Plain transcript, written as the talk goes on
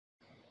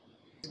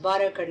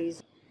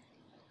Barakadis.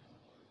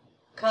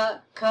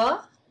 Ka,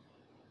 ka,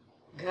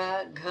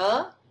 gha,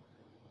 gha,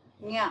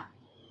 nya.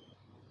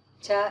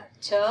 Cha,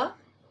 cha,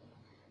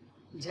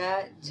 jha,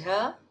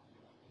 jha,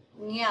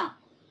 nya.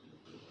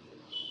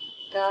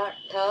 Ta,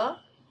 ta,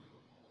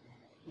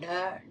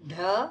 dha,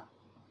 dha,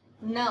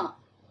 na.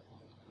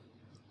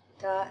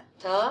 Ta,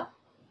 ta,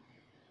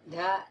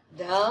 dha,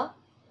 dha,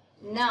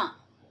 na.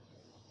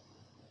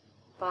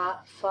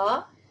 Pa,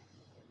 fa,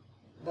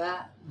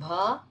 ba,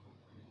 bha,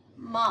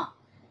 ma.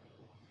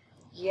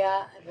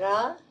 Ya,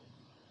 ra,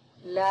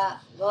 la,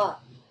 va.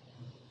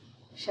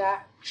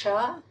 Sha,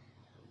 ksha,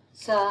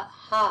 sa,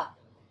 ha.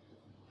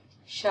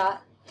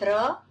 Sha,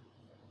 tra,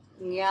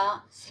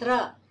 nya,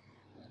 sra.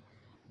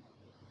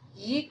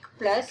 Ik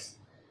plus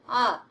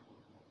a,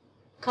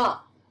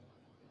 ka.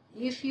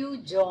 If you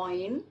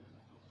join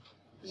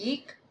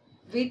ik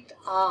with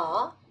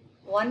a,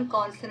 one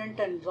consonant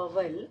and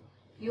vowel,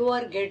 you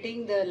are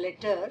getting the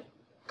letter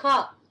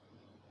ka.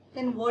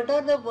 Then what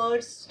are the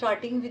words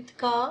starting with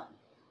ka?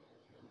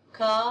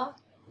 Ka,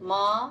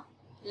 ma,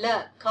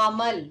 la.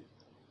 Kamal.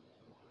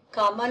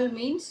 Kamal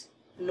means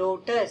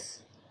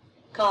lotus.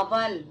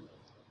 Kamal,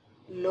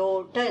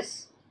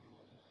 lotus.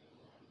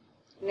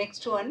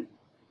 Next one.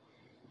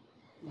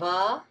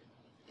 Ba,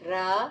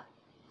 ra,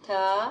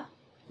 tha,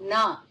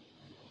 na.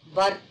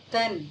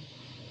 Bartan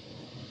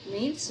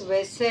means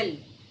vessel.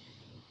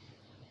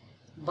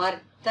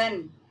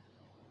 Bartan,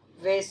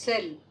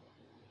 vessel.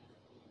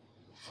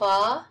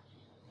 Fa,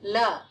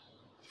 la,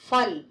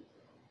 fal.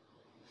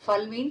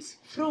 Fal means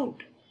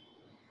fruit.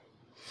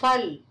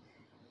 Fal,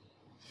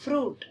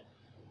 fruit.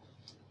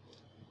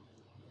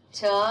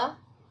 Cha,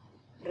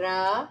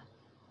 ra,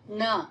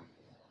 na.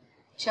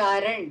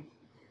 Charan,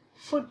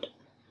 foot.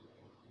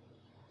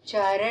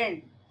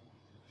 Charan,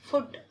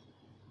 foot.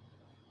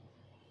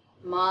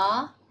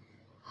 Ma,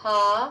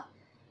 ha,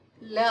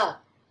 la.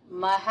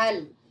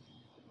 Mahal.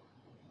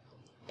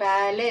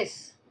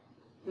 Palace.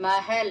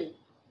 Mahal,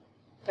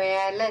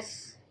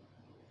 palace.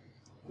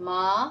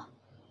 Ma,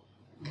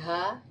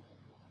 gha,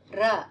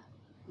 ra.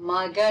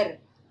 Magar,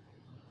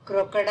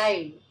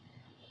 crocodile.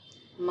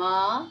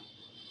 Ma,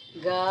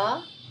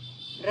 ga,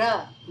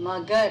 ra.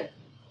 Magar,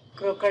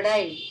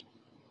 crocodile.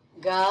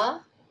 Ga,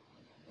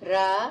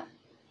 ra,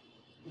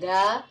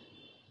 da,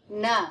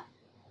 na.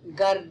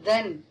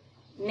 Gardan,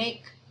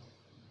 neck.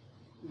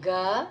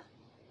 Ga,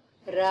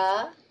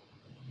 ra,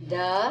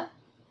 da,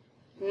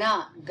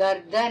 na.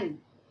 Gardan,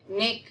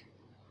 neck.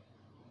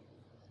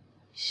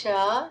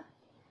 Sha,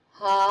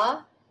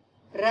 ha,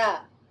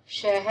 ra.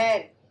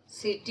 Shahar,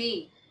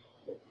 city.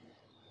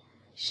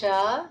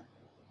 Sha,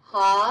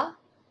 ha,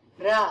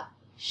 ra.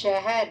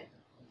 Shahar,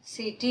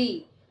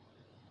 city.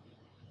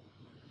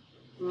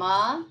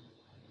 Ma,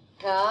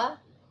 tha,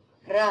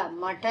 ra.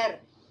 Matar,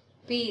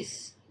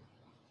 peace.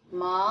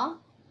 Ma,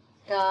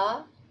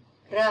 tha,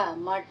 ra.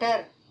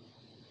 Matar,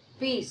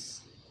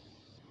 peace.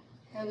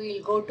 Now we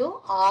will go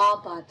to A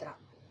Patra.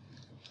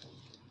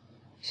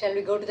 Shall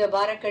we go to the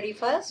Barakadi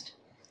first?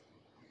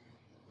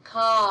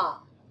 Kha,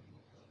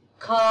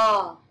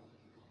 kha,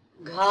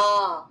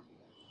 gha,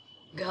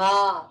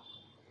 gha,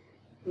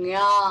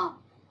 nya.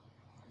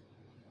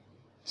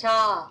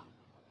 Cha,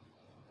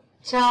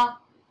 cha,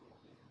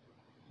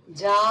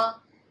 ja,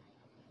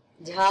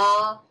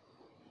 jha,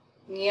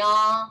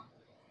 nya.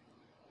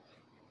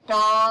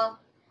 Ta,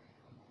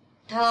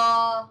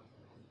 tha,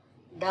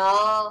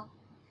 dha,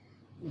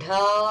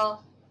 dha,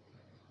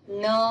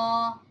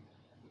 na.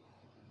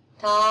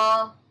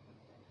 Ta,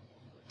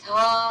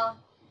 tha,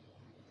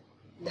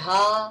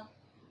 dha,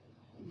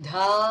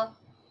 dha,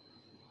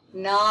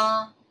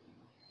 na.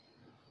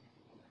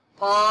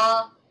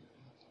 Pa,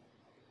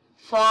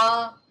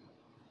 fa,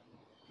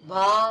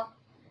 ba,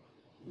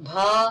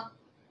 bha,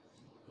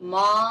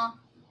 ma.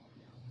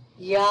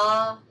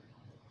 Ya,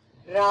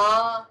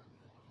 ra,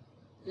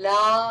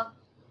 la,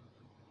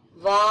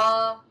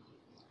 va.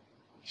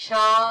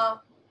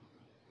 Sha,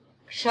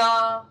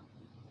 ksha,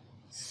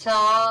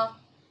 sa,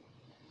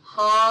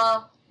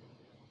 ha.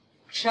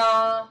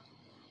 Ksha,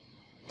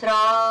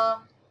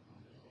 tra,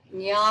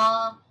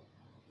 nya,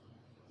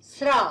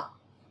 sra.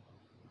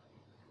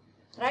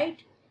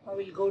 Right? Now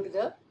we'll go to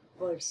the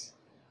words.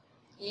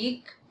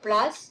 Ik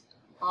plus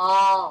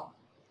a,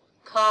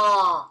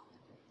 kha.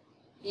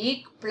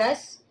 Ik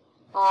plus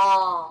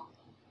a,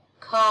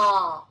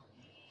 kha.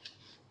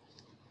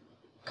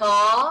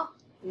 Ka,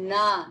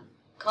 na,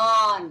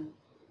 kan.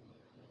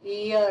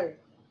 Ear.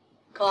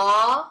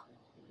 Ka,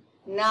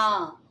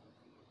 na,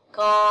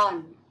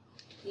 kan.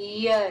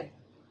 Ear.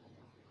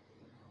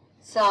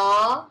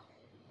 Sa,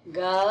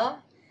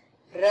 ga,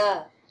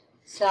 ra.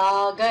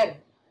 Sagar,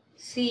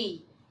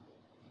 sea.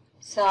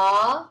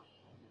 Sa,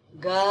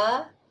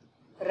 ga,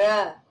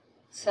 ra.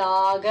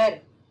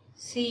 Sagar,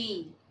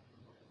 sea.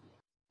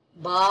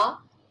 Ba,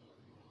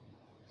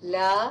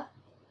 la,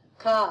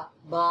 ka.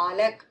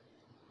 Balak,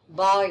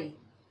 boy.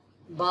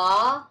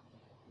 Ba,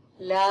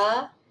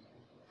 la,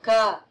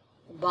 ka.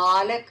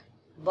 Balak,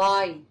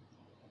 boy.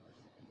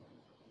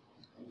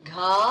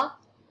 Gha,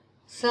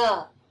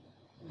 sa.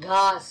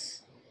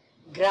 Ghas,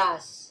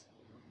 grass.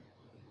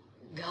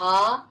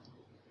 घा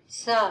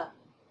स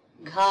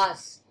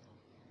घास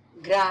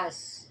grass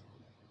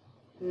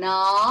ना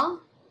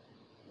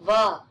व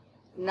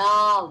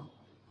नाव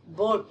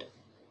boat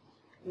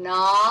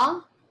ना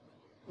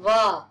व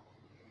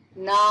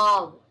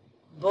नाव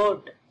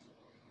boat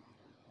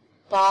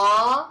पा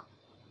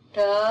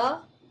ट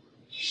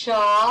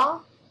शा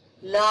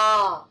ला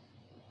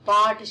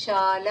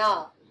पाठशाला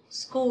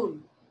स्कूल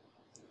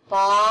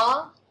पा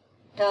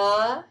ट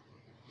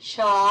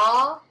शा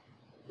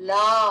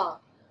ला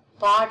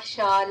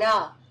पाठशाला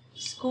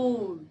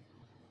स्कूल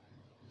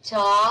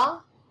चा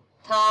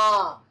था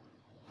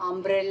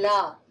अम्ब्रेला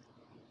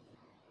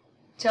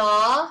चा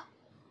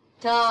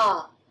था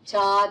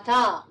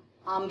चाथा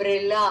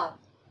अम्ब्रेला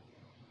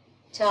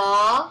चा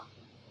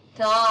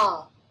था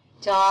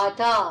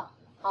चाथा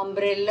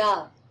अम्ब्रेला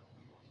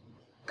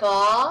का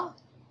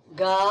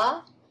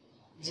गा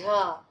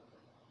झा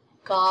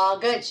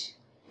कागज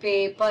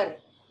पेपर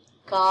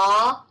का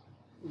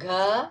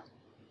घ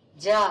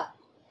जा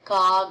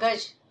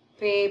कागज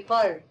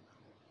पेपर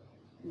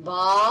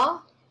बा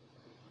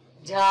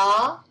झा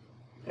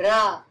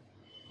रा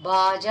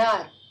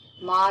बाजार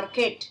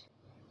मार्केट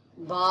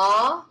बा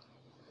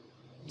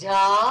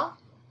झा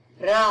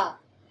रा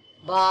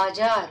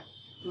बाजार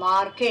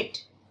मार्केट